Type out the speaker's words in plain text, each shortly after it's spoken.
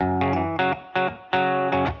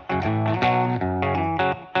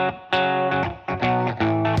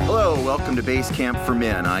to Base Camp for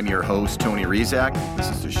Men. I'm your host, Tony Rizak. This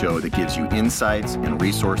is the show that gives you insights and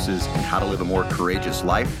resources on how to live a more courageous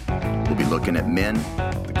life. We'll be looking at men,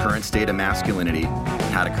 the current state of masculinity,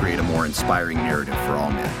 and how to create a more inspiring narrative for all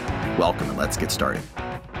men. Welcome, and let's get started.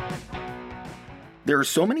 There are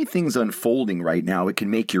so many things unfolding right now, it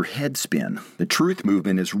can make your head spin. The truth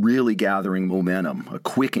movement is really gathering momentum, a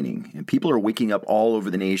quickening, and people are waking up all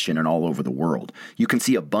over the nation and all over the world. You can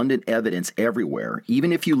see abundant evidence everywhere,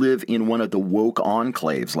 even if you live in one of the woke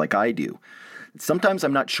enclaves like I do. Sometimes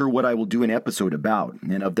I'm not sure what I will do an episode about,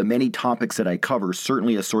 and of the many topics that I cover,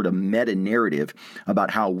 certainly a sort of meta-narrative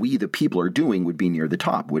about how we, the people, are doing would be near the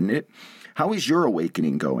top, wouldn't it? How is your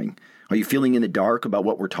awakening going? Are you feeling in the dark about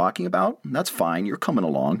what we're talking about? That's fine, you're coming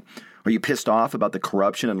along. Are you pissed off about the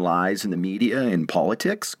corruption and lies in the media and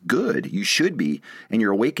politics? Good, you should be, and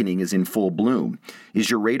your awakening is in full bloom. Is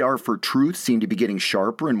your radar for truth seem to be getting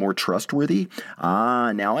sharper and more trustworthy?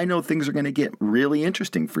 Now I know things are going to get really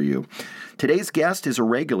interesting for you. Today's guest is a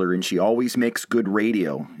regular, and she always makes good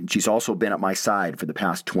radio. And she's also been at my side for the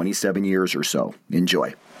past 27 years or so.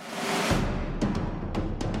 Enjoy.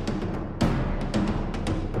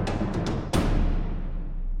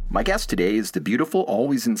 My guest today is the beautiful,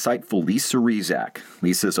 always insightful Lisa Rizak.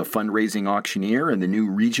 Lisa is a fundraising auctioneer and the new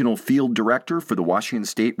regional field director for the Washington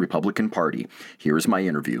State Republican Party. Here is my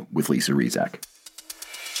interview with Lisa Rizak.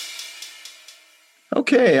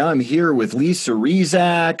 Okay, I'm here with Lisa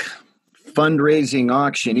Rizak, fundraising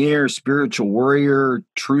auctioneer, spiritual warrior,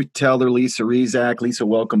 truth teller, Lisa Rizak. Lisa,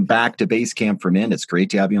 welcome back to Base Camp for Men. It's great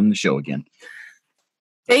to have you on the show again.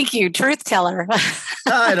 Thank you, truth teller.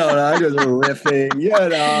 I don't know. I'm just riffing, you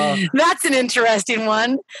know. That's an interesting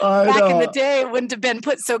one. Back in the day, it wouldn't have been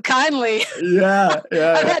put so kindly. Yeah.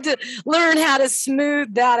 I had to learn how to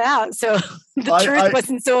smooth that out so the truth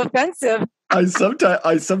wasn't so offensive. I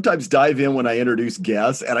sometimes dive in when I introduce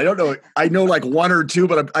guests, and I don't know. I know like one or two,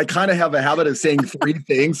 but I kind of have a habit of saying three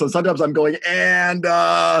things. So sometimes I'm going, and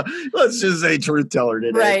let's just say truth teller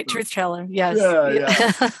today. Right, truth teller. Yes.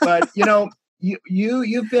 Yeah. But you know.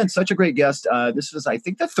 You've been such a great guest. This is, I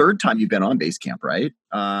think, the third time you've been on Base Camp, right?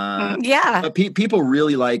 Yeah. People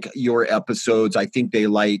really like your episodes. I think they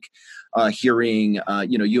like hearing,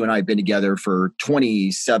 you and I have been together for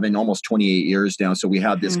 27, almost 28 years now. So we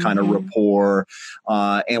have this kind of rapport,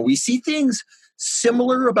 and we see things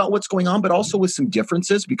similar about what's going on, but also with some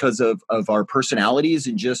differences because of our personalities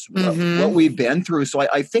and just what we've been through. So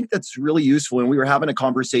I think that's really useful. And we were having a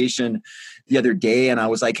conversation the other day, and I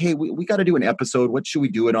was like, hey, we got to do an episode. What should we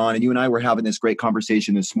do it on? And you and I were having this great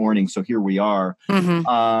conversation this morning. So here we are.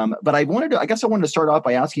 But I wanted to start off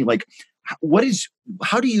by asking, like,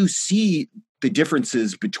 how do you see the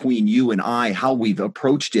differences between you and I, how we've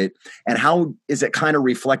approached it, and how is it kind of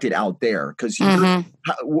reflected out there? Because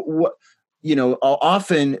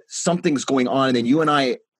often something's going on, and then you and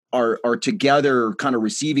I are together kind of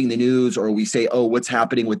receiving the news, or we say, oh, what's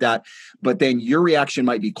happening with that? But then your reaction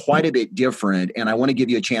might be quite a bit different. And I want to give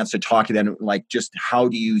you a chance to talk to them, like, just how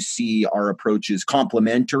do you see our approaches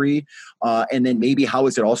complementary? And then maybe how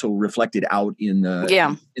is it also reflected out in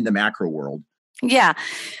the macro world? Yeah.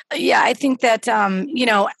 I think that, and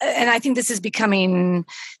I think this has kind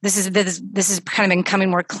of been coming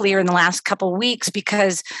more clear in the last couple of weeks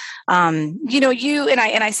because, you and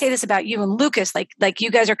I say this about you and Lucas, like you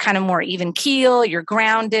guys are kind of more even keel, you're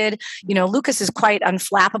grounded. Lucas is quite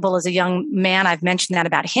unflappable as a young man. I've mentioned that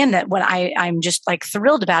about him, that what I'm just like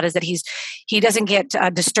thrilled about is that he doesn't get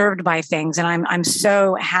disturbed by things. And I'm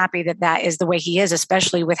so happy that is the way he is,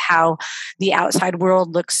 especially with how the outside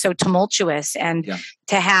world looks so tumultuous. And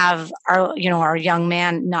to have our young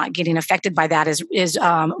man not getting affected by that is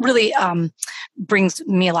really brings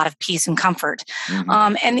me a lot of peace and comfort.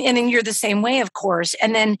 And then you're the same way, of course.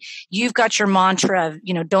 And then you've got your mantra of,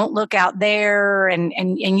 don't look out there, and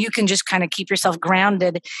you can just kind of keep yourself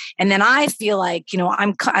grounded. And then I feel like,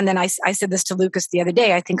 and then I said this to Lucas the other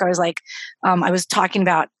day. I think I was like, I was talking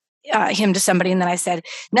about him to somebody, and then I said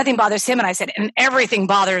nothing bothers him, and I said, and everything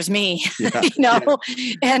bothers me.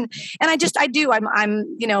 And I do.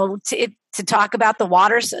 I'm to talk about the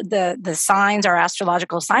waters, the signs, our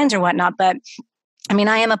astrological signs or whatnot. But I mean,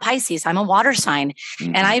 I am a Pisces. I'm a water sign,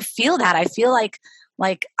 and I feel that. I feel like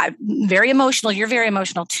I'm very emotional. You're very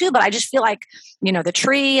emotional too, but I just feel like, the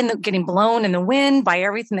tree and getting blown in the wind by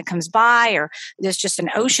everything that comes by, or there's just an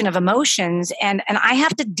ocean of emotions. And I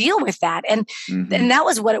have to deal with that. And that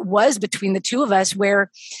was what it was between the two of us,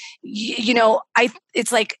 where,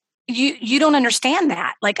 it's like, you don't understand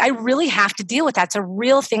that. Like, I really have to deal with that. It's a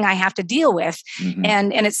real thing I have to deal with.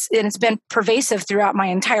 And it's been pervasive throughout my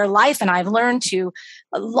entire life. And I've learned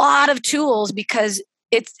a lot of tools because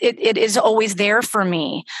it is always there for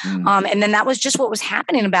me. And then that was just what was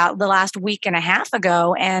happening about the last week and a half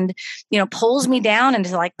ago, and pulls me down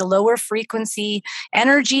into like the lower frequency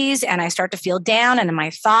energies, and I start to feel down, and my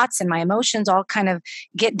thoughts and my emotions all kind of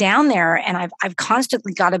get down there, and I've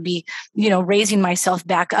constantly got to be raising myself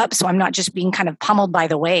back up so I'm not just being kind of pummeled by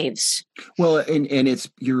the waves. Well, and it's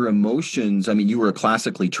your emotions. I mean, you were a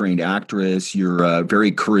classically trained actress. You're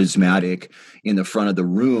very charismatic in the front of the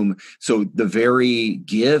room. So the very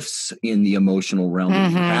gifts in the emotional realm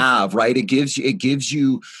that you have, right? It gives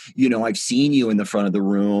you, I've seen you in the front of the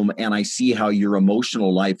room, and I see how your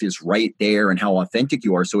emotional life is right there and how authentic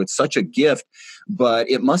you are. So it's such a gift, but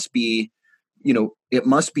it must be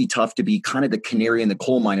tough to be kind of the canary in the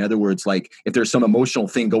coal mine. In other words, like if there's some emotional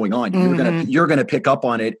thing going on, you're gonna pick up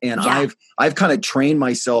on it. And I've kind of trained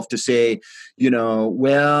myself to say, I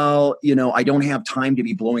don't have time to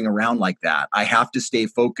be blowing around like that. I have to stay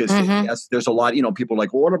focused. Yes, there's a lot, people are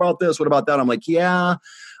like, well, what about this? What about that? I'm like, yeah.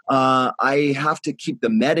 I have to keep the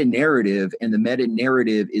meta narrative, and the meta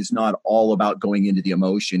narrative is not all about going into the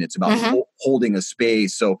emotion. It's about holding a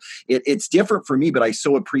space. So it's different for me, but I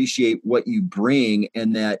so appreciate what you bring,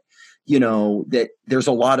 and that, that there's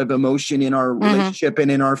a lot of emotion in our relationship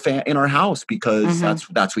and in our house, because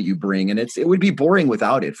that's what you bring. And it would be boring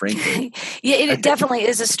without it, frankly. Yeah, it definitely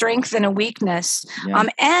is a strength and a weakness. Yeah.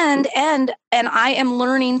 And I am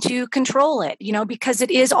learning to control it, because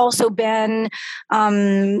it is also been, I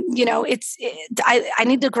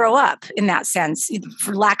need to grow up in that sense,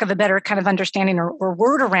 for lack of a better kind of understanding or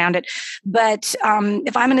word around it. But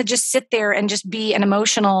if I'm going to just sit there and just be an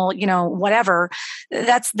emotional, whatever,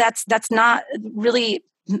 that's not really,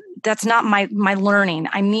 that's not my learning.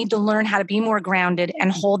 I need to learn how to be more grounded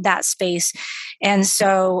and hold that space. And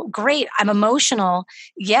so, great, I'm emotional.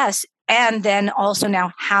 Yes. And then also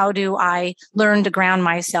now, how do I learn to ground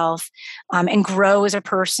myself and grow as a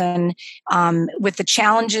person with the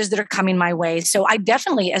challenges that are coming my way? So I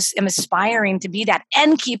definitely am aspiring to be that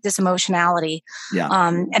and keep this emotionality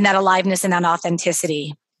and that aliveness and that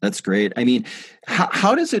authenticity. That's great. I mean,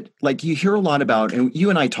 how does it, like, you hear a lot about, and you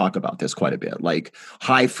and I talk about this quite a bit, like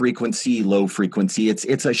high frequency, low frequency.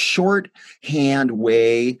 It's a shorthand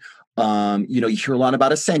way. You hear a lot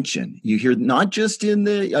about ascension. You hear not just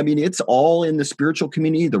it's all in the spiritual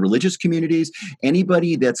community, the religious communities,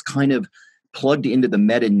 anybody that's kind of plugged into the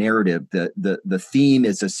meta narrative, the theme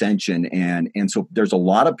is ascension. And so there's a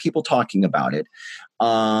lot of people talking about it.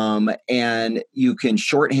 And you can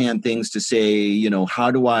shorthand things to say, how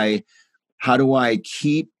do I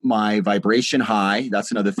keep my vibration high? That's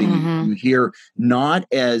another thing you hear, not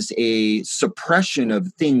as a suppression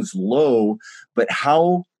of things low, but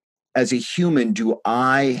how, as a human, do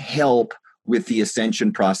I help with the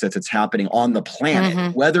ascension process that's happening on the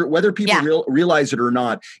planet? Whether people realize it or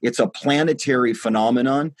not, it's a planetary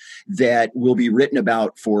phenomenon that will be written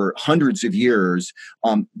about for hundreds of years.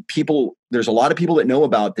 There's a lot of people that know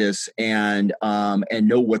about this and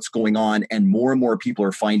know what's going on, and more people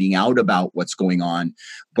are finding out about what's going on.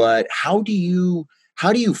 But how do you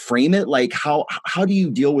frame it? Like, how do you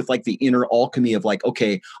deal with like the inner alchemy of like,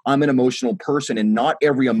 okay, I'm an emotional person, and not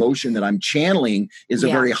every emotion that I'm channeling is a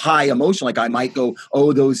very high emotion. Like I might go,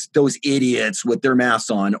 oh, those idiots with their masks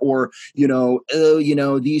on, or,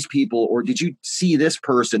 these people, or did you see this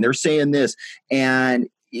person? They're saying this. And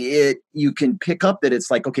you can pick up that it's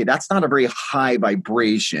like, okay, that's not a very high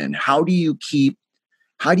vibration. How do you keep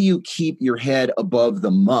your head above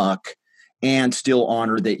the muck and still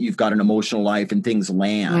honor that you've got an emotional life and things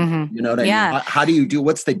land? You know what I mean? How do you do,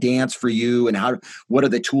 what's the dance for you, and what are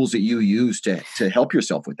the tools that you use to help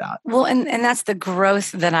yourself with that? Well, and that's the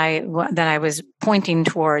growth that I was pointing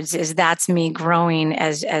towards, is that's me growing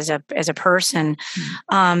as a person.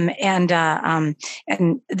 And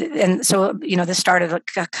so, this started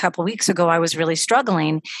a couple of weeks ago. I was really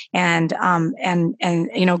struggling and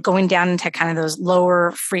going down into kind of those lower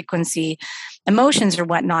frequency emotions or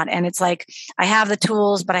whatnot. And it's like, I have the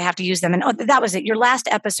tools, but I have to use them. And that was it. Your last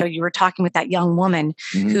episode, you were talking with that young woman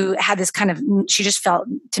who had this kind of, she just felt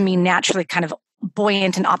to me naturally kind of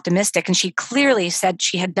buoyant and optimistic, and she clearly said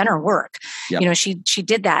she had done her work. She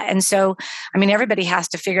did that. And so, everybody has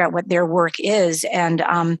to figure out what their work is. And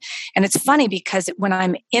it's funny because when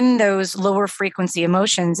I'm in those lower frequency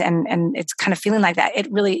emotions and it's kind of feeling like that,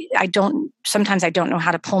 sometimes I don't know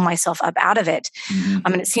how to pull myself up out of it.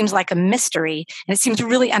 It seems like a mystery, and it seems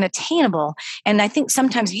really unattainable. And I think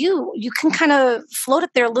sometimes you can kind of float it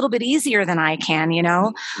there a little bit easier than I can,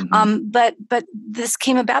 But this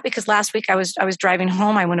came about because last week I was was driving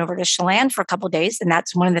home, I went over to Chelan for a couple of days, and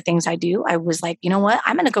that's one of the things I do. I was like, you know what?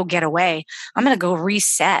 I'm going to go get away. I'm going to go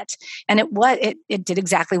reset. And it did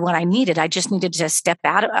exactly what I needed. I just needed to step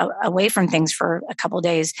out away from things for a couple of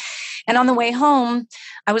days. And on the way home,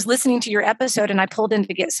 I was listening to your episode, and I pulled in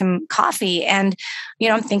to get some coffee, and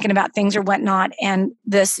I'm thinking about things or whatnot. And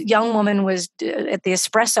this young woman was at the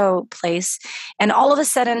espresso place, and all of a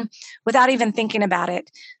sudden, without even thinking about it,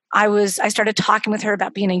 I started talking with her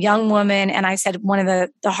about being a young woman. And I said, one of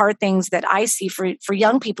the hard things that I see for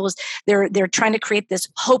young people is they're trying to create this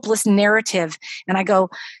hopeless narrative. And I go,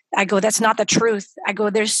 that's not the truth. I go,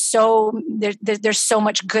 there's so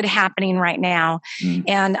much good happening right now.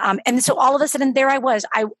 And so all of a sudden there I was,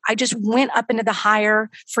 I just went up into the higher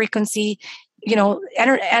frequency,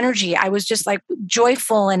 energy. I was just like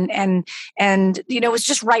joyful and it was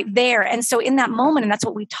just right there. And so in that moment, and that's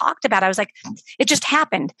what we talked about, I was like, it just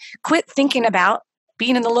happened. Quit thinking about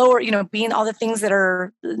being in the lower, being all the things that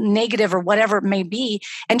are negative or whatever it may be.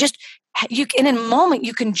 And just in a moment,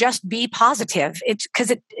 you can just be positive.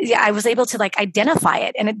 I was able to like identify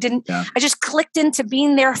it, and it didn't, I just clicked into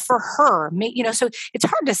being there for her, so it's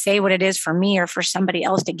hard to say what it is for me or for somebody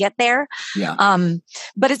else to get there. Yeah.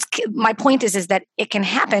 But my point is that it can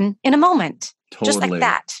happen in a moment. Totally. Just like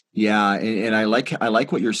that. Yeah. And I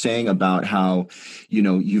like what you're saying about how,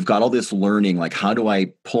 you've got all this learning, like, how do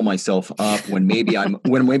I pull myself up when maybe I'm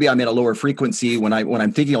in a lower frequency, when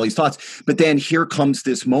I'm thinking all these thoughts, but then here comes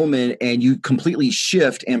this moment and you completely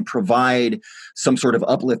shift and provide some sort of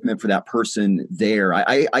upliftment for that person there.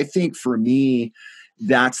 I think for me,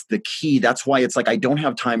 that's the key. That's why it's like, I don't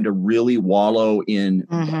have time to really wallow in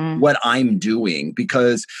what I'm doing,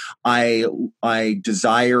 because I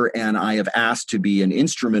desire and I have asked to be an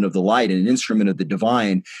instrument of the light and an instrument of the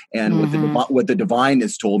divine. And what the divine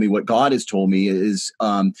has told me, what God has told me is,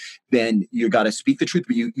 then you got to speak the truth,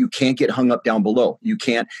 but you can't get hung up down below. You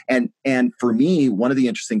can't. And for me, one of the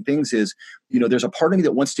interesting things is, there's a part of me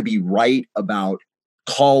that wants to be right about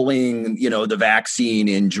calling, the vaccine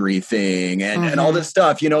injury thing and all this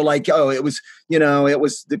stuff, like, it was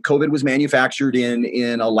the COVID was manufactured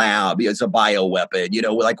in a lab as a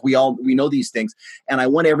bioweapon, like we know these things. And I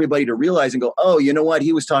want everybody to realize and go, oh, you know what?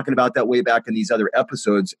 He was talking about that way back in these other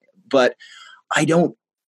episodes, but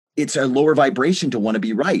it's a lower vibration to want to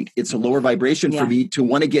be right. It's a lower vibration for me to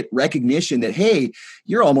want to get recognition that, hey,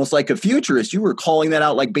 you're almost like a futurist. You were calling that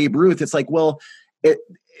out like Babe Ruth. It's like, well,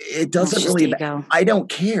 it doesn't really, I don't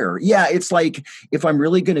care. Yeah. It's like, if I'm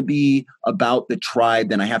really going to be about the tribe,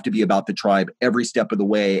 then I have to be about the tribe every step of the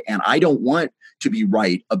way. And I don't want to be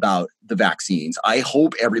right about the vaccines. I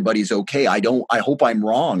hope everybody's okay. I hope I'm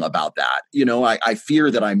wrong about that. I fear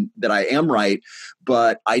that I am right,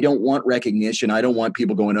 but I don't want recognition. I don't want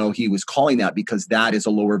people going, oh, he was calling that, because that is a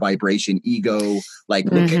lower vibration ego. Like,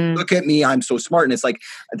 look at me. I'm so smart. And it's like,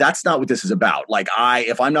 that's not what this is about. Like,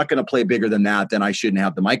 if I'm not going to play bigger than that, then I shouldn't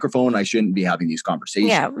have the microphone. I shouldn't be having these conversations.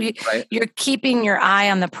 Yeah. Right? You're keeping your eye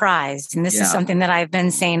on the prize. And this is something that I've been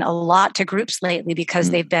saying a lot to groups lately, because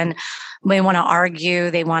they want to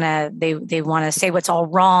argue. They want to say what's all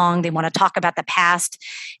wrong. They want to talk about the past.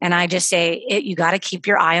 And I just say, you got to keep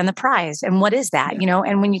your eye on the prize. And what is that?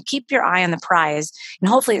 And when you keep your eye on the prize, and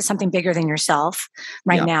hopefully it's something bigger than yourself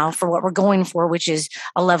now for what we're going for, which is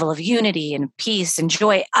a level of unity and peace and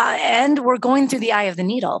joy. And we're going through the eye of the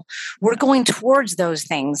needle. We're going towards those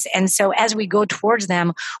things. And so as we go towards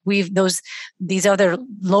them, these other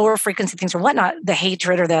lower frequency things or whatnot, the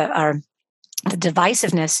hatred or the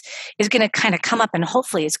divisiveness is going to kind of come up, and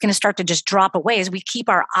hopefully it's going to start to just drop away as we keep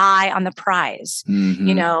our eye on the prize,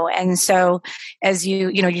 and so as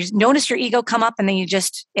you notice your ego come up, and then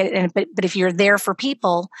but if you're there for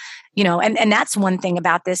people, and that's one thing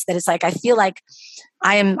about this, that it's like, I feel like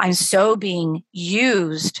I'm so being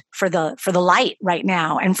used for the light right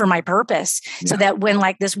now and for my purpose. So that when,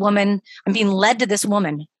 like, this woman, I'm being led to this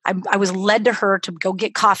woman, I was led to her to go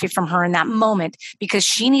get coffee from her in that moment, because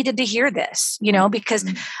she needed to hear this, because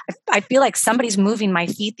I feel like somebody's moving my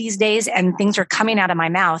feet these days, and things are coming out of my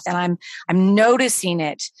mouth, and I'm noticing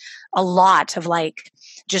it a lot of, like,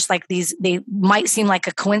 just like these, they might seem like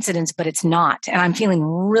a coincidence, but it's not. And I'm feeling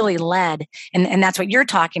really led. And that's what you're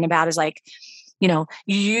talking about, is like,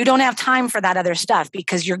 you don't have time for that other stuff,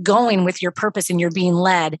 because you're going with your purpose and you're being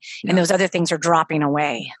led, and those other things are dropping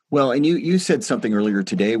away. Well, and you said something earlier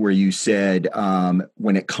today where you said,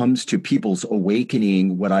 when it comes to people's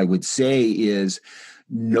awakening, what I would say is,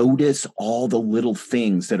 notice all the little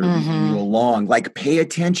things that are leading you along. Like, pay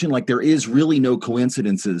attention. Like, there is really no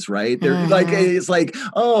coincidences, right? There, like, it's like,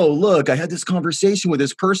 oh, look, I had this conversation with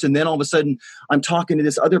this person. Then all of a sudden I'm talking to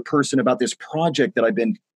this other person about this project that I've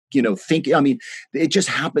been think, I mean, it just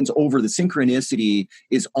happens over. The synchronicity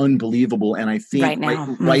is unbelievable. And I think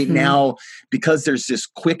right now, because there's this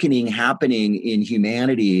quickening happening in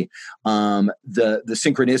humanity, the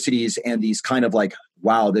synchronicities and these kind of like,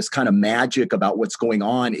 wow, this kind of magic about what's going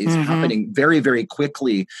on is happening very, very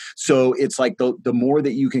quickly. So it's like the more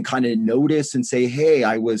that you can kind of notice and say, hey,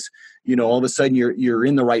 I was, all of a sudden you're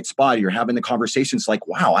in the right spot. You're having the conversations like,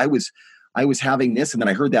 wow, I was having this, and then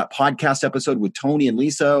I heard that podcast episode with Tony and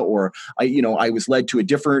Lisa, or I was led to a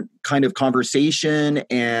different kind of conversation,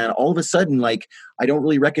 and all of a sudden, like, I don't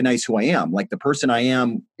really recognize who I am. Like, the person I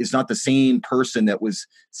am is not the same person that was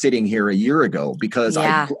sitting here a year ago, because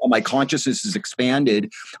my consciousness is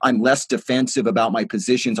expanded. I'm less defensive about my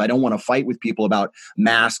positions. I don't want to fight with people about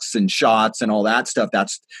masks and shots and all that stuff.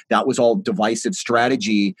 That was all divisive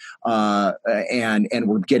strategy, and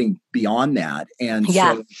we're getting beyond that. And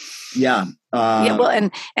so, well,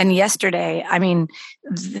 and yesterday, I mean,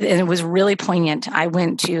 it was really poignant. I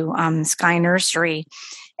went to Sky Nursery,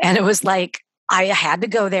 and it was like, I had to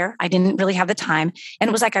go there. I didn't really have the time. And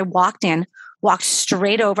it was like, I walked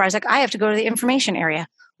straight over. I was like, I have to go to the information area.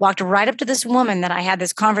 Walked right up to this woman that I had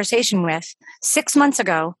this conversation with 6 months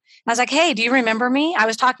ago. I was like, hey, do you remember me? I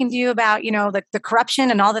was talking to you about, the corruption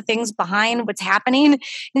and all the things behind what's happening.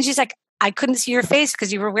 And she's like, I couldn't see your face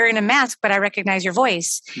because you were wearing a mask, but I recognize your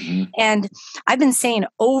voice. And I've been saying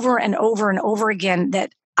over and over and over again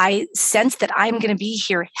that I sense that I'm going to be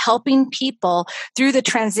here helping people through the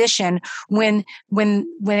transition when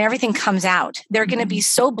everything comes out. They're going to be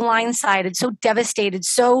so blindsided, so devastated,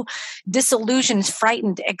 so disillusioned,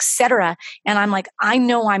 frightened, etc. And I'm like, I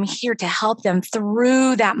know I'm here to help them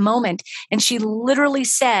through that moment. And she literally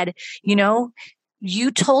said,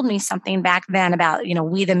 you told me something back then about,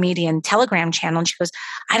 We the Median Telegram channel. And she goes,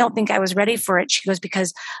 I don't think I was ready for it. She goes,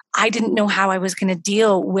 because I didn't know how I was going to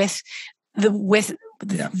deal with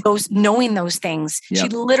those, knowing those things. She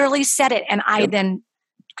literally said it. And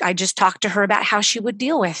I just talked to her about how she would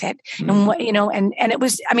deal with it, and what, and it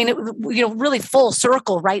was, I mean, it, really full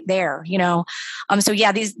circle right there, so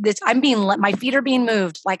yeah, my feet are being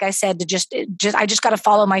moved, like I said, to I just got to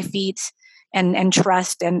follow my feet and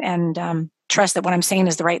trust and trust that what I'm saying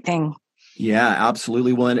is the right thing. Yeah,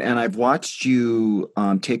 absolutely. Well, and I've watched you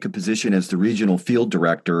take a position as the regional field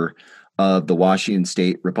director of the Washington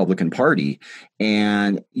State Republican Party.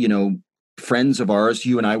 And, friends of ours,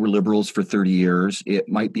 you and I were liberals for 30 years. It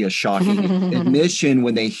might be a shocking admission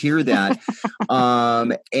when they hear that.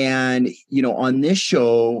 And, on this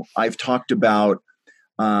show, I've talked about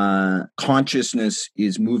consciousness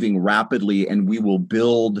is moving rapidly, and we will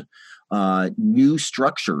build new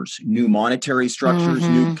structures, new monetary structures,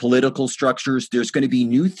 new political structures. There's going to be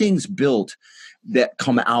new things built that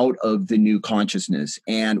come out of the new consciousness,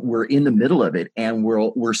 and we're in the middle of it, and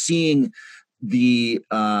we're seeing the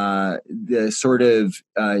sort of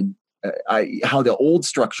how the old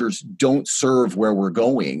structures don't serve where we're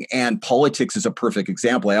going. And politics is a perfect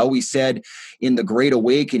example. I always said in the Great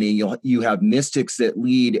Awakening, you have mystics that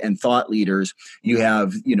lead and thought leaders. You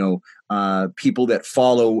have, people that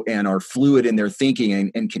follow and are fluid in their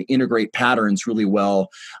thinking and can integrate patterns really well.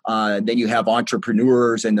 Then you have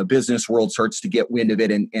entrepreneurs, and the business world starts to get wind of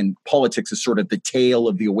it. And politics is sort of the tail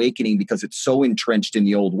of the awakening because it's so entrenched in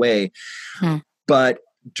the old way. But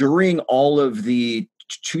during all of the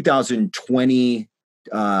 2020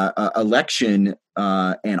 election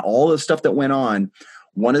and all the stuff that went on,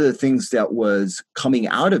 one of the things that was coming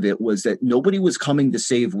out of it was that nobody was coming to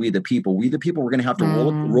save we the people. We the people were going to have to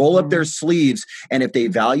roll up their sleeves. And if they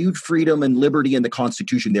valued freedom and liberty in the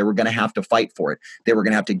Constitution, they were going to have to fight for it. They were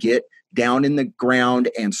going to have to get down in the ground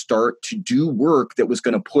and start to do work that was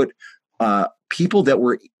going to put people that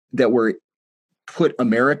were put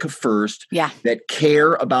America first, that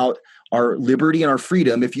care about our liberty and our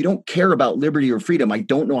freedom. If you don't care about liberty or freedom, I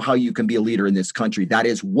don't know how you can be a leader in this country. That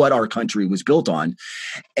is what our country was built on.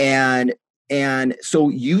 And so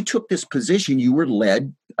you took this position. You were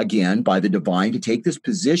led again by the divine to take this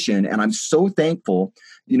position. And I'm so thankful,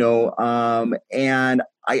 and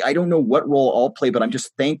I don't know what role I'll play, but I'm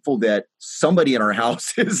just thankful that somebody in our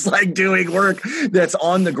house is like doing work that's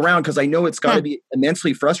on the ground, because I know it's got to be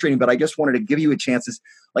immensely frustrating, but I just wanted to give you a chance.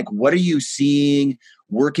 Like, what are you seeing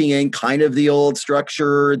working in kind of the old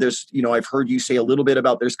structure? There's, I've heard you say a little bit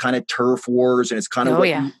about there's kind of turf wars, and it's kind of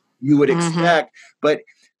you would expect, but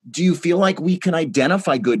do you feel like we can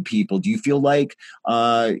identify good people? Do you feel like,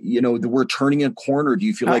 that we're turning a corner? Do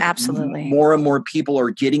you feel like absolutely more and more people are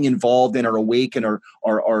getting involved and are awake and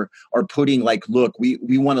are putting like, look,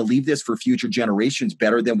 we want to leave this for future generations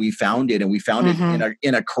better than we found it. And we found it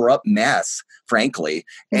in a corrupt mess, frankly.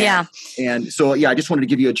 And so, I just wanted to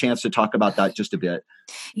give you a chance to talk about that just a bit.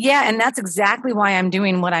 Yeah, and that's exactly why I'm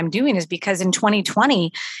doing what I'm doing, is because in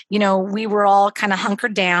 2020, we were all kind of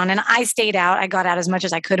hunkered down, and I stayed out. I got out as much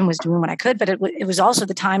as I could and was doing what I could, but it was also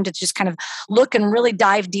the time to just kind of look and really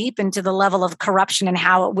dive deep into the level of corruption and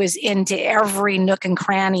how it was into every nook and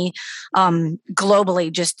cranny,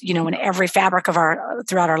 globally, just, in every fabric of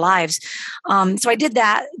throughout our lives. So I did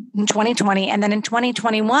that in 2020, and then in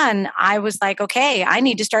 2021, I was like, okay, I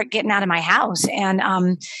need to start getting out of my house, and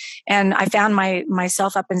I found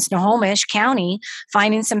myself up in Snohomish County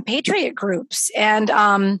finding some patriot groups. And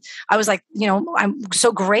I was like, I'm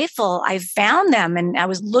so grateful I found them. And I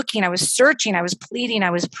was looking, I was searching, I was pleading,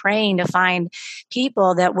 I was praying to find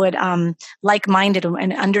people that would like-minded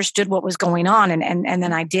and understood what was going on. And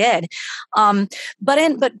then I did. So in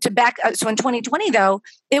 2020, though,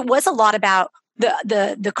 it was a lot about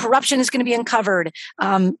the corruption is going to be uncovered.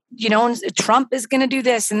 Trump is going to do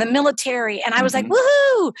this, and the military. And I was like,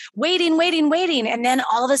 woohoo, waiting. And then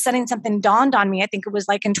all of a sudden something dawned on me. I think it was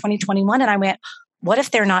like in 2021. And I went, what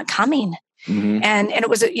if they're not coming? Mm-hmm. And it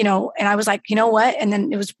was, and I was like, you know what? And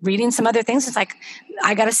then it was reading some other things. It's like,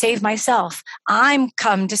 I got to save myself. I'm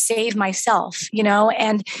come to save myself,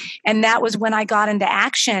 and that was when I got into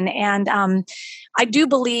action. And, I do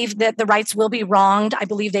believe that the rights will be wronged. I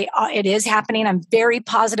believe it is happening. I'm very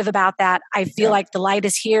positive about that. I feel like the light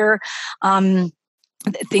is here.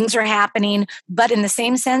 Things are happening, but in the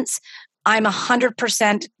same sense, I'm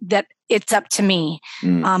 100% that it's up to me.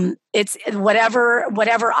 It's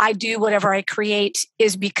whatever I do, whatever I create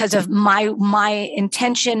is because of my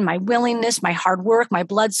intention, my willingness, my hard work, my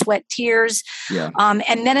blood, sweat, tears. Yeah.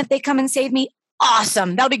 And then if they come and save me,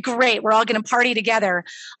 awesome. That'll be great. We're all going to party together.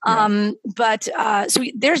 So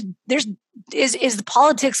is the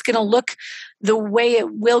politics going to look the way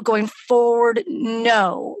it will going forward?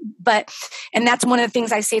 No. And that's one of the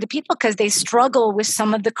things I say to people, because they struggle with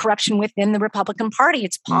some of the corruption within the Republican Party.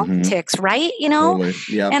 It's politics, right? Totally.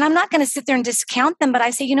 Yep. And I'm not going to sit there and discount them, but I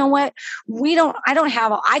say, you know what?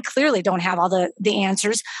 I clearly don't have all the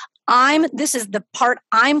answers. This is the part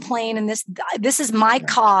I'm playing, and this is my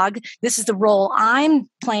cog. This is the role I'm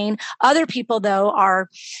playing. Other people, though, are,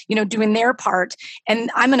 doing their part, and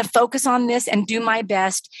I'm going to focus on this and do my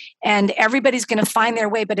best, and everybody's going to find their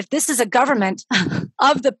way. But if this is a government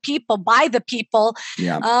of the people, by the people,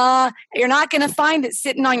 you're not going to find it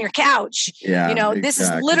sitting on your couch. This is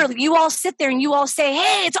literally, you all sit there and you all say,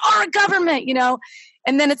 hey, it's our government,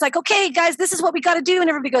 and then it's like, okay, guys, this is what we got to do. And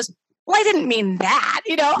everybody goes, well, I didn't mean that, I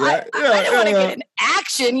didn't want to get in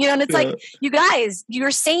action, and it's like, you guys, you're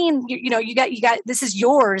saying, you got, this is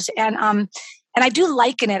yours. And I do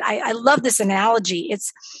liken it. I love this analogy.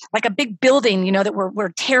 It's like a big building, that we're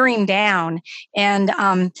tearing down, and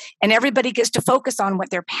everybody gets to focus on what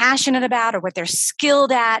they're passionate about or what they're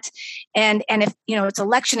skilled at. And if, it's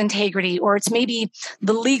election integrity, or it's maybe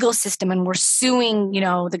the legal system and we're suing,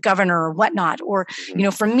 the governor or whatnot, or,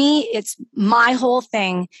 for me, it's my whole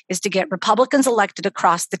thing is to get Republicans elected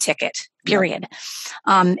across the ticket. Period.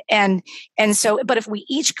 And so, but if we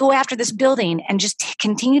each go after this building and just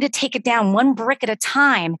continue to take it down one brick at a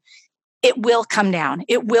time, it will come down.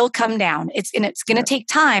 It will come down. It's going to take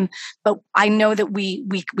time, but I know that we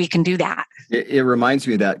can do that. It reminds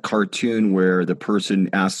me of that cartoon where the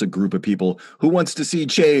person asks a group of people, who wants to see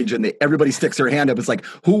change? And everybody sticks their hand up. It's like,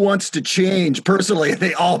 who wants to change personally? And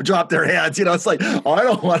they all drop their hands. It's like, I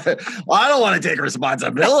don't want to take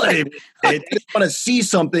responsibility. They just want to see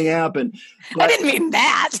something happen. But, I didn't mean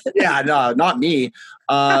that. Yeah, no, not me.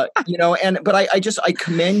 But I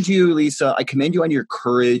commend you, Lisa. I commend you on your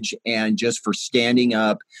courage and just for standing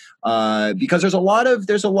up, because there's a lot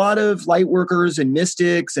of light workers and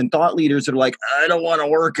mystics and thought leaders that are like, I don't want to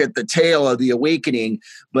work at the tail of the awakening.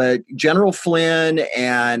 But General Flynn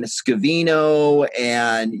and Scavino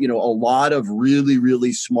and, a lot of really,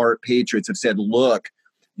 really smart patriots have said, look,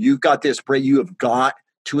 you've got this, you have got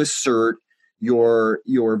to assert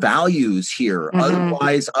your values here.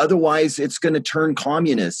 Otherwise it's going to turn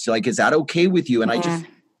communist. Like, is that okay with you? And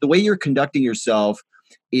the way you're conducting yourself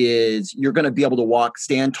is you're going to be able to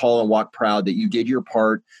stand tall and walk proud that you did your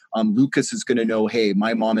part. Lucas is going to know, hey,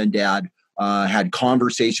 my mom and dad had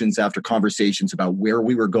conversations after conversations about where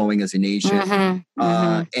we were going as a nation.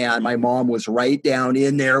 And my mom was right down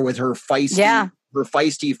in there with her feisty her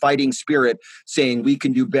feisty fighting spirit saying we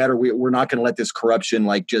can do better. We're not going to let this corruption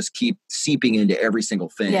like just keep seeping into every single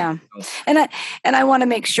thing. Yeah. And I want to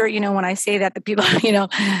make sure, when I say that, the people, I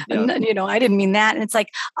didn't mean that. And it's like,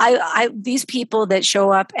 these people that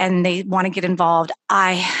show up and they want to get involved,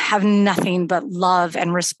 I have nothing but love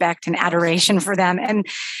and respect and adoration for them. And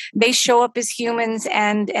they show up as humans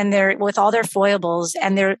and they're with all their foibles,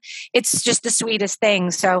 and it's just the sweetest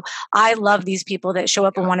thing. So I love these people that show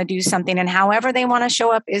up and want to do something, and however they want to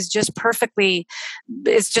show up is just perfectly,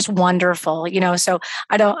 it's just wonderful, so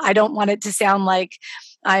I don't want it to sound like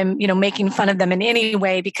I'm, making fun of them in any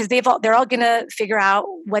way, because they're all going to figure out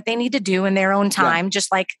what they need to do in their own time,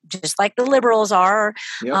 just like the liberals are.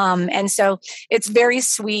 Yep. And so it's very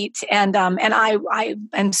sweet. And I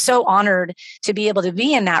am so honored to be able to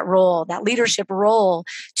be in that role, that leadership role,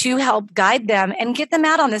 to help guide them and get them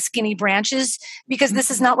out on the skinny branches, because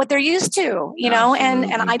this is not what they're used to,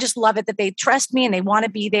 and I just love it that they trust me and they want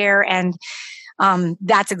to be there. And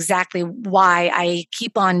that's exactly why I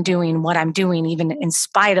keep on doing what I'm doing, even in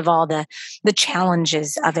spite of all the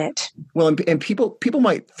challenges of it. Well, and people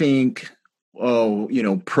might think,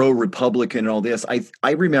 pro-Republican and all this.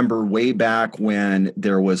 I remember way back when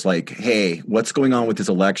there was like, hey, what's going on with this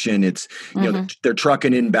election? It's, they're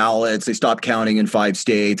trucking in ballots. They stopped counting in 5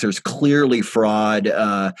 states. There's clearly fraud,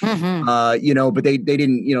 but they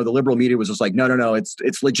didn't, the liberal media was just like, no,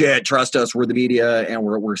 it's legit. Trust us. We're the media and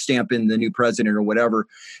we're stamping the new president or whatever.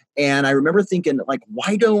 And I remember thinking like,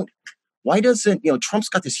 why doesn't, Trump's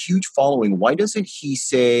got this huge following. Why doesn't he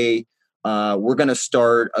say, we're going to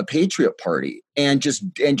start a patriot party and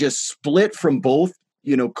just split from both,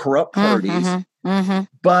 corrupt parties.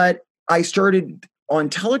 But I started on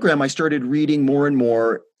Telegram, I started reading more and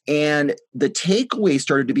more, and the takeaway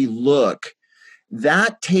started to be, look,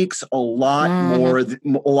 that takes a lot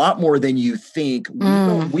more than you think.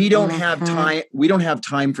 We don't have time. We don't have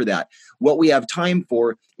time for that. What we have time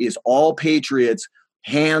for is all patriots,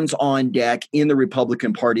 hands on deck in the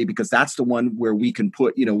Republican Party, because that's the one where we can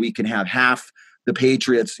put, we can have half the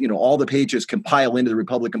patriots, all the patriots can pile into the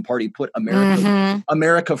Republican Party, put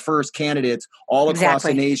America first candidates all across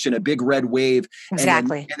the nation, a big red wave. And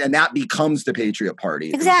then that becomes the Patriot Party.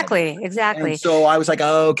 Exactly. And so I was like,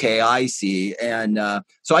 oh, okay, I see. And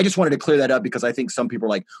so I just wanted to clear that up, because I think some people are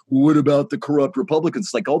like, what about the corrupt Republicans?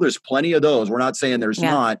 It's like, oh, there's plenty of those. We're not saying there's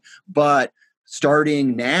not, but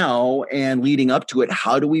starting now and leading up to it,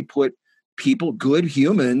 how do we put people, good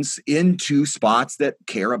humans, into spots that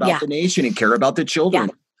care about the nation and care about the children?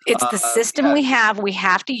 It's the system we have. We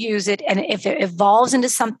have to use it. And if it evolves into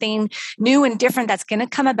something new and different, that's going to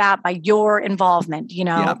come about by your involvement,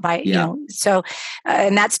 so,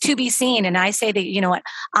 and that's to be seen. And I say that,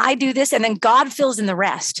 I do this, and then God fills in the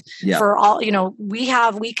rest for all,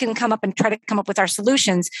 we can come up and try to come up with our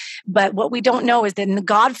solutions. But what we don't know is that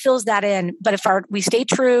God fills that in. But if we stay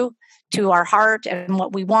true to our heart and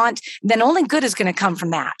what we want, then only good is going to come from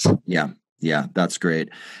that. Yeah, that's great.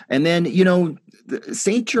 And then,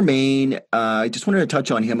 Saint Germain, I just wanted to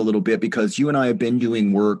touch on him a little bit, because you and I have been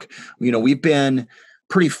doing work. We've been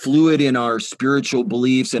pretty fluid in our spiritual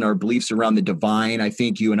beliefs and our beliefs around the divine. I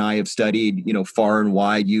think you and I have studied, far and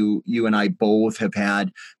wide. You and I both have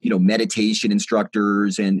had, meditation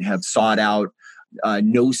instructors and have sought out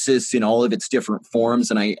gnosis in all of its different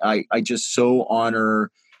forms. And I just so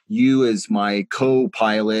honor you as my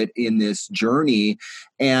co-pilot in this journey.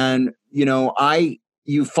 And,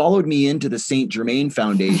 you followed me into the Saint Germain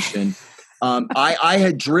Foundation. I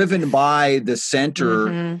had driven by the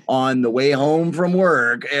center on the way home from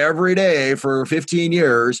work every day for 15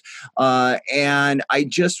 years. And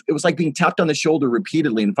it was like being tapped on the shoulder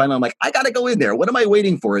repeatedly. And finally I'm like, I got to go in there. What am I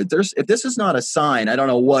waiting for? If this is not a sign, I don't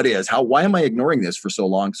know what is. Why am I ignoring this for so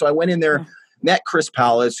long? So I went in there, met Chris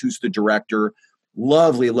Pallas, who's the director,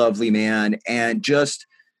 lovely, lovely man, and just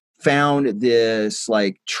found this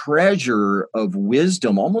like treasure of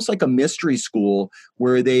wisdom, almost like a mystery school,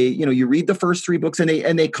 where they, you read the first 3 books and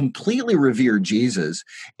they completely revere Jesus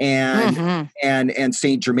and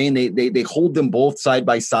Saint Germain. They hold them both side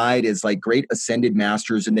by side as like great ascended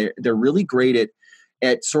masters, and they're really great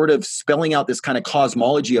at sort of spelling out this kind of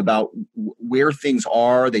cosmology about where things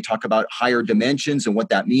are. They talk about higher dimensions and what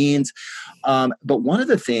that means. But one of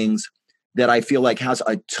the things that I feel like has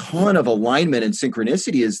a ton of alignment and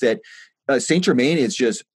synchronicity is that Saint Germain is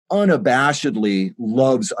just unabashedly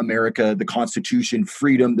loves America, the Constitution,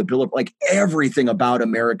 freedom, the Bill of, like everything about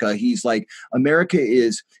America. He's like, America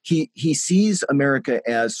is, he sees America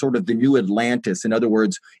as sort of the new Atlantis. In other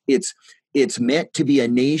words, it's meant to be a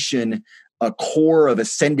nation, a core of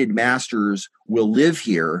ascended masters will live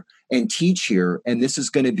here. and teach here. And this is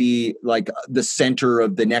going to be like the center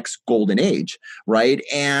of the next golden age, right?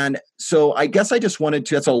 And so I guess I just wanted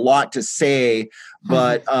to, that's a lot to say,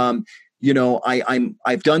 but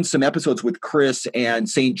I've done some episodes with Chris and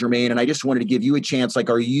Saint Germain, and I just wanted to give you a chance. Like,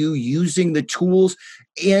 are you using the tools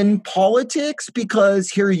in politics? Because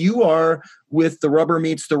here you are with the rubber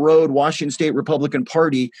meets the road, Washington State Republican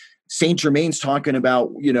Party. Saint Germain's talking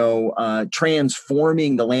about,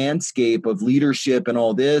 transforming the landscape of leadership and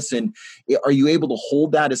all this. And are you able to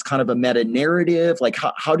hold that as kind of a meta narrative? Like,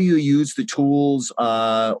 how do you use the tools,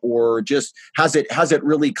 or just has it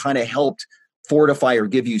really kind of helped fortify or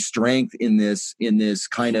give you strength in this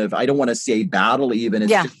kind of, I don't want to say battle even.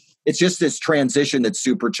 It's just this transition that's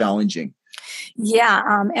super challenging.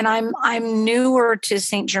 Yeah. And I'm newer to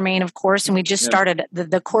Saint Germain, of course, and we just started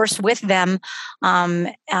the course with them.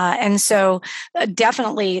 And so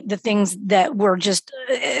definitely the things that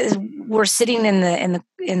we're sitting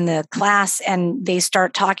in the class, and they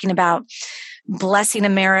start talking about blessing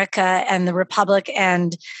America and the Republic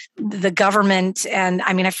and the government. And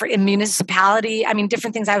I mean, in municipality, I mean,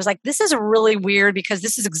 different things. I was like, this is really weird, because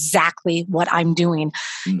this is exactly what I'm doing.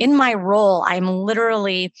 In my role. I'm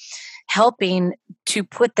literally helping to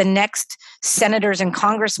put the next senators and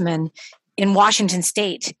congressmen in Washington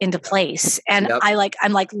State into place. And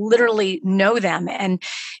I'm literally know them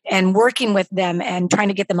and working with them and trying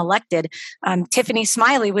to get them elected. Tiffany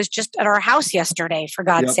Smiley was just at our house yesterday, for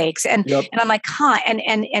God's sakes. And I'm like,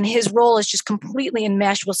 and his role is just completely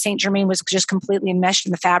enmeshed. Well, Saint Germain was just completely enmeshed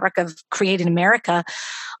in the fabric of creating America.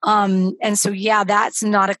 And so,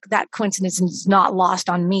 that coincidence is not lost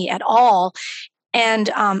on me at all. And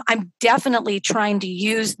I'm definitely trying to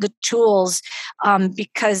use the tools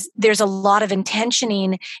because there's a lot of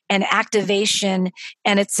intentioning and activation,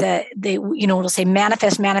 and it'll say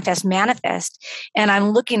manifest, manifest, manifest. And I'm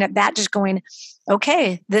looking at that, just going,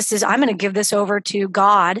 okay, I'm going to give this over to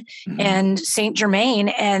God and Saint Germain,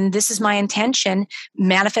 and this is my intention: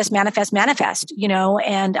 manifest, manifest, manifest.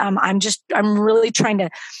 And I'm really trying to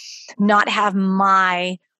not have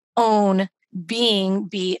my own being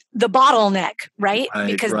be the bottleneck, right?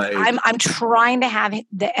 Because I'm trying to have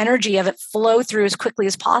the energy of it flow through as quickly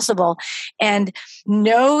as possible, and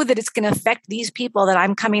know that it's going to affect these people that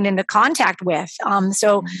I'm coming into contact with.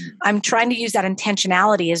 So I'm trying to use that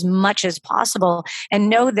intentionality as much as possible, and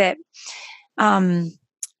know that,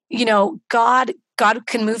 God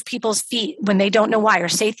can move people's feet when they don't know why, or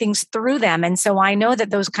say things through them. And so I know that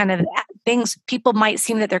those kind of things, people might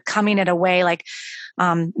seem that they're coming in a way like,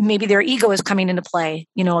 maybe their ego is coming into play,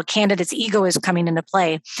 a candidate's ego is coming into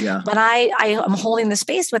play. Yeah. But I am holding the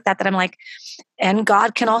space with that I'm like, and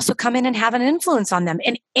God can also come in and have an influence on them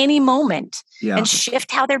in any moment and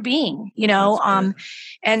shift how they're being,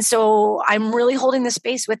 and so I'm really holding the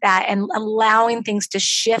space with that and allowing things to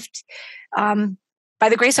shift by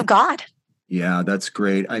the grace of God. Yeah, that's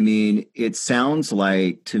great. I mean, it sounds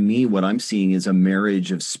like, to me, what I'm seeing is a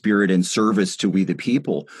marriage of spirit and service to we the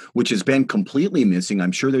people, which has been completely missing.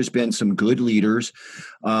 I'm sure there's been some good leaders,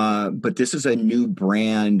 but this is a new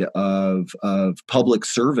brand of public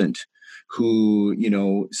servant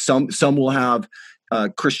who, some will have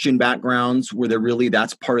Christian backgrounds where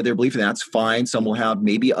that's part of their belief, and that's fine. Some will have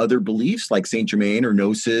maybe other beliefs like Saint Germain or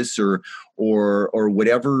Gnosis or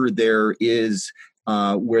whatever there is,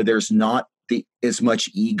 where there's not as much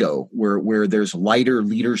ego, where there's lighter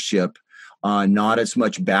leadership, not as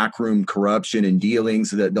much backroom corruption and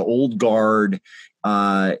dealings. The old guard,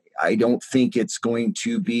 I don't think it's going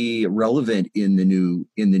to be relevant in the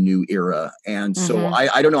new era. And so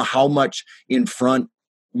I don't know how much in front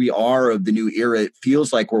we are of the new era. It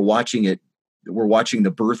feels like we're watching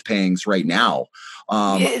the birth pangs right now.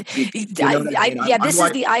 This is the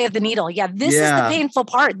eye of the needle. Yeah, this is the painful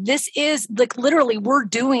part. This is like literally we're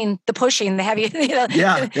doing the pushing, the heavy. Yeah.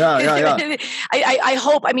 I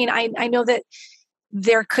hope. I mean, I know that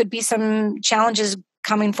there could be some challenges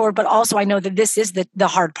coming forward, but also I know that this is the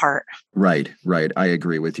hard part. Right. I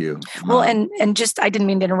agree with you. Well, and just, I didn't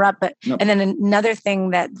mean to interrupt, but and then another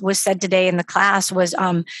thing that was said today in the class was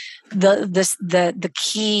the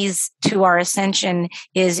keys to our ascension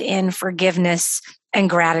is in forgiveness and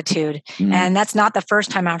gratitude. And that's not the first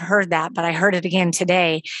time I've heard that, but I heard it again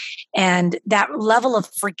today. And that level of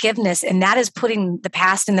forgiveness, and that is putting the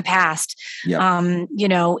past in the past. Yep.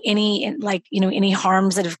 Any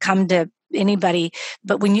harms that have come to anybody,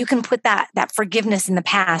 but when you can put that forgiveness in the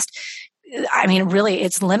past, I mean, really,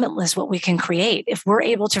 it's limitless what we can create. If we're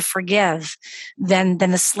able to forgive, then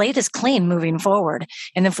the slate is clean moving forward.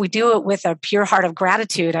 And if we do it with a pure heart of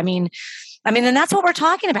gratitude, I mean, and that's what we're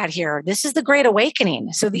talking about here. This is the Great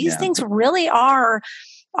Awakening. So these things really are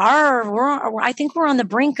I think we're on the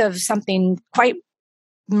brink of something quite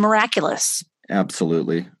miraculous.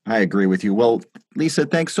 Absolutely. I agree with you. Well, Lisa,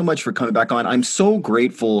 thanks so much for coming back on. I'm so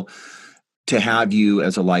grateful to have you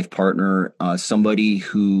as a life partner, somebody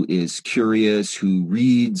who is curious, who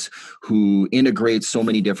reads, who integrates so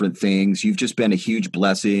many different things. You've just been a huge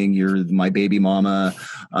blessing. You're my baby mama,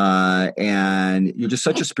 and you're just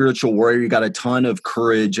such a spiritual warrior. You got a ton of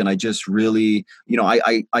courage, and I just really,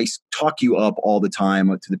 I talk you up all the time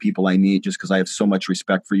to the people I meet just because I have so much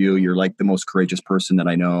respect for you. You're like the most courageous person that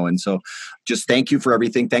I know, and so just thank you for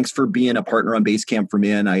everything. Thanks for being a partner on Basecamp for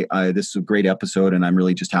Men. This is a great episode, and I'm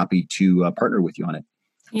really just happy to partner with you on it.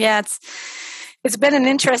 Yeah, it's been an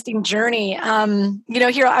interesting journey.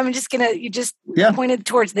 Here I'm just gonna, you just pointed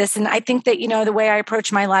towards this. And I think that, the way I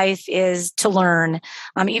approach my life is to learn.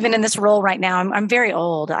 Even in this role right now, I'm very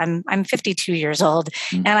old. I'm 52 years old.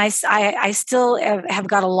 Mm-hmm. And I still have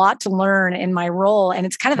got a lot to learn in my role. And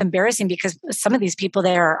it's kind of embarrassing because some of these people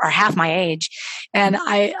there are half my age. And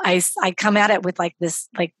I come at it with like this,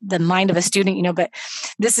 like the mind of a student, but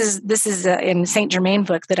this is in Saint Germain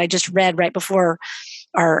book that I just read right before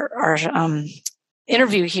our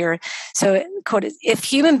interview here. So, quote, if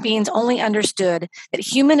human beings only understood that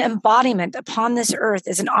human embodiment upon this earth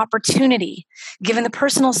is an opportunity given the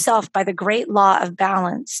personal self by the great law of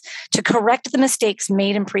balance to correct the mistakes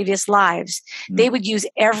made in previous lives, they would use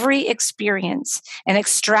every experience and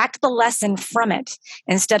extract the lesson from it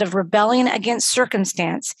instead of rebelling against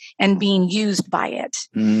circumstance and being used by it.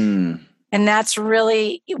 And that's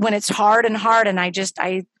really when it's hard. And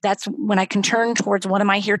that's when I can turn towards what am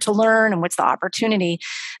I here to learn and what's the opportunity.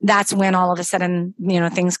 That's when all of a sudden,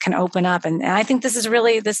 things can open up. And I think this is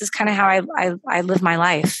kind of how I live my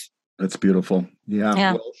life. That's beautiful.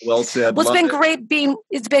 Yeah. Well said. Well, it's been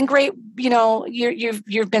great.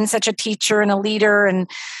 You've been such a teacher and a leader, and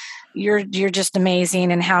you're just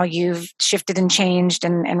amazing, and how you've shifted and changed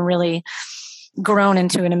and really grown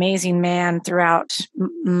into an amazing man throughout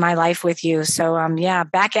my life with you. So,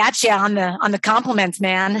 back at you on the compliments,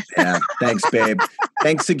 man. Yeah, thanks, babe.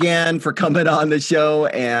 Thanks again for coming on the show,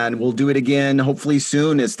 and we'll do it again hopefully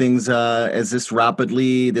soon as things, as this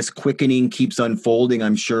quickening keeps unfolding.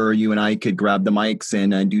 I'm sure you and I could grab the mics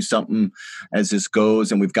and do something as this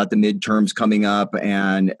goes. And we've got the midterms coming up,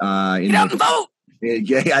 and vote.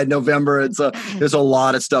 Yeah, November. There's a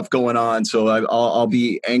lot of stuff going on, so I'll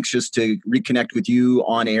be anxious to reconnect with you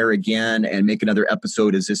on air again and make another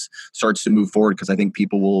episode as this starts to move forward, because I think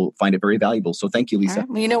people will find it very valuable. So thank you, Lisa.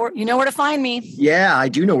 Right. You know where to find me. Yeah, I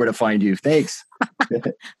do know where to find you. Thanks.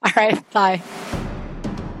 All right, bye.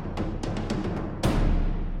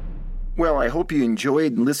 Well, I hope you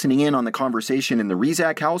enjoyed listening in on the conversation in the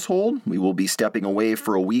Rizak household. We will be stepping away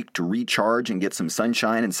for a week to recharge and get some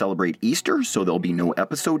sunshine and celebrate Easter, so there'll be no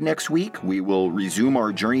episode next week. We will resume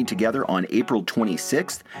our journey together on April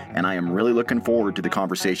 26th, and I am really looking forward to the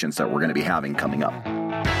conversations that we're going to be having coming up.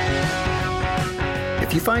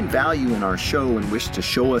 If you find value in our show and wish to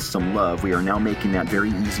show us some love, we are now making that very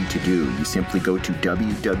easy to do. You simply go to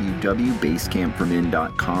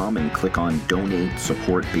www.basecampformen.com and click on Donate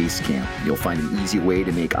Support Basecamp. You'll find an easy way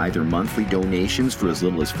to make either monthly donations for as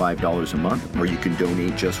little as $5 a month, or you can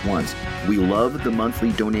donate just once. We love the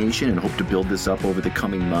monthly donation and hope to build this up over the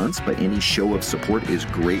coming months, but any show of support is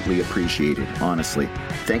greatly appreciated, honestly.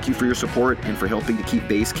 Thank you for your support and for helping to keep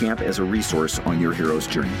Basecamp as a resource on your hero's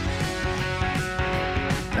journey.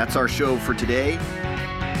 That's our show for today.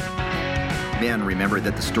 Men, remember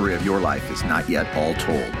that the story of your life is not yet all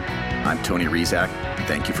told. I'm Tony Rizak.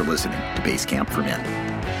 Thank you for listening to Basecamp for Men.